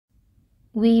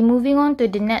We moving on to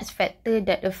the next factor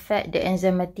that affect the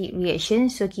enzymatic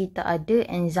reaction. So kita ada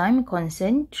enzyme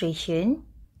concentration.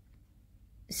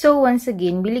 So once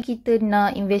again, bila kita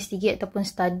nak investigate ataupun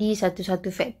study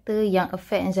satu-satu factor yang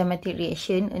affect enzymatic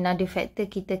reaction, another factor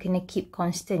kita kena keep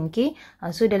constant, okay?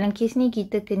 So dalam kes ni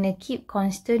kita kena keep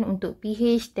constant untuk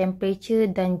pH,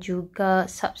 temperature dan juga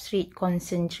substrate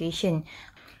concentration.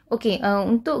 Okay,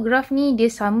 untuk graf ni dia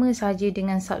sama saja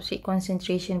dengan substrate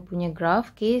concentration punya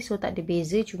graf, okay? So tak ada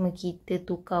beza, cuma kita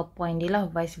tukar point dia lah,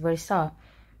 vice versa.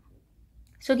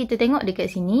 So kita tengok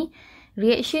dekat sini,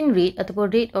 reaction rate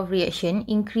ataupun rate of reaction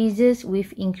increases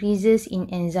with increases in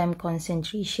enzyme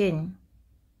concentration.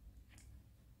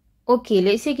 Okay,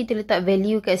 let's say kita letak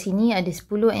value kat sini ada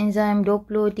 10 enzyme,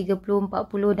 20, 30,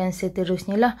 40 dan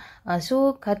seterusnya lah.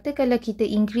 So, katakanlah kita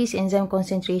increase enzyme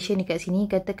concentration dekat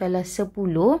sini, katakanlah 10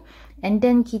 and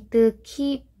then kita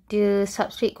keep the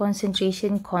substrate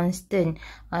concentration constant.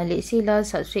 Let's say lah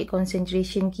substrate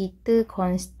concentration kita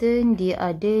constant, dia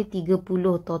ada 30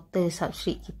 total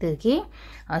substrate kita, okay?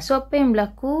 So apa yang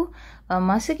berlaku,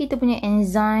 masa kita punya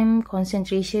enzyme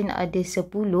concentration ada 10,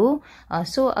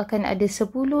 so akan ada 10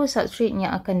 substrate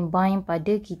yang akan bind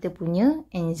pada kita punya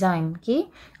enzyme, okay?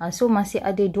 So masih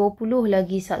ada 20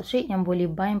 lagi substrate yang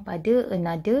boleh bind pada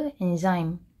another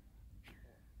enzyme.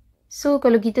 So,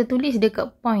 kalau kita tulis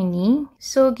dekat point ni,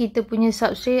 so kita punya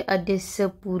substrate ada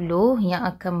 10 yang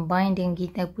akan bind dengan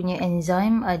kita punya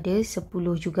enzyme ada 10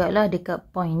 jugalah dekat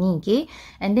point ni, okay?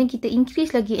 And then kita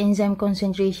increase lagi enzyme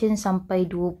concentration sampai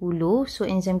 20. So,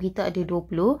 enzyme kita ada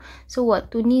 20. So,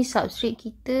 waktu ni substrate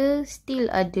kita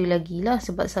still ada lagi lah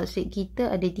sebab substrate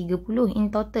kita ada 30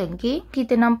 in total, okay?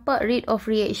 Kita nampak rate of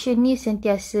reaction ni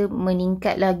sentiasa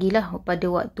meningkat lagi lah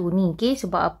pada waktu ni, okay?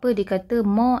 Sebab apa? Dia kata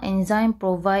more enzyme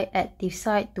provide active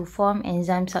site to form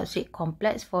enzyme substrate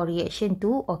complex for reaction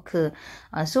to occur.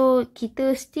 So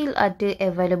kita still ada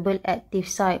available active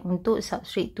site untuk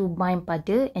substrate to bind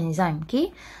pada enzyme, okay?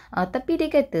 Tapi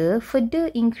dia kata further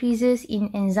increases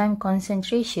in enzyme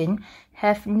concentration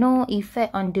have no effect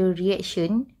on the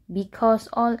reaction because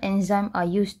all enzyme are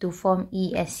used to form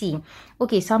ESC.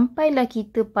 Okay, sampailah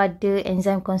kita pada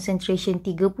enzyme concentration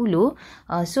 30.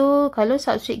 So, kalau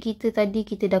substrate kita tadi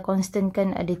kita dah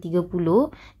constantkan ada 30.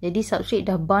 Jadi, substrate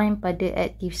dah bind pada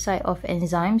active site of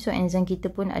enzyme. So, enzyme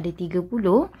kita pun ada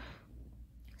 30.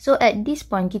 So, at this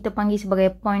point, kita panggil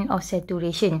sebagai point of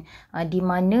saturation. Di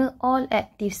mana all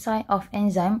active site of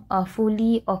enzyme are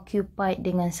fully occupied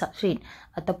dengan substrate.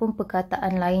 Ataupun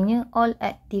perkataan lainnya, all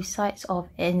active sites of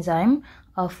enzyme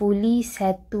are fully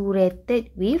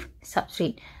saturated with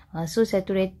substrate. So,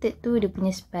 saturated tu dia punya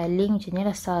spelling macam ni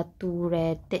lah,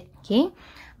 saturated. Okay.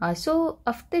 So,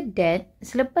 after that,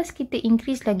 selepas kita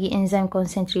increase lagi enzyme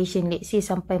concentration, let's say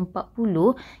sampai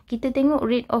 40, kita tengok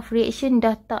rate of reaction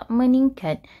dah tak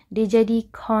meningkat. Dia jadi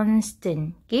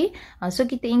constant. Okay. So,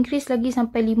 kita increase lagi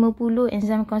sampai 50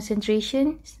 enzyme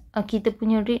concentration, kita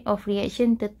punya rate of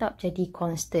reaction tetap jadi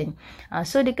constant.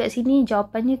 So, dekat sini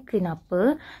jawapannya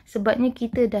kenapa? Sebabnya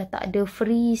kita dah tak ada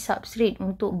free substrate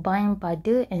untuk bind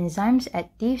pada enzymes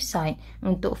active site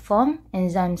untuk form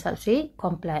enzyme substrate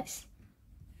complex.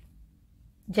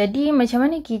 Jadi, macam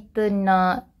mana kita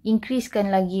nak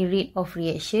increasekan lagi rate of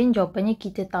reaction? Jawapannya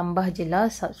kita tambah je lah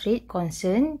substrate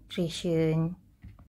concentration.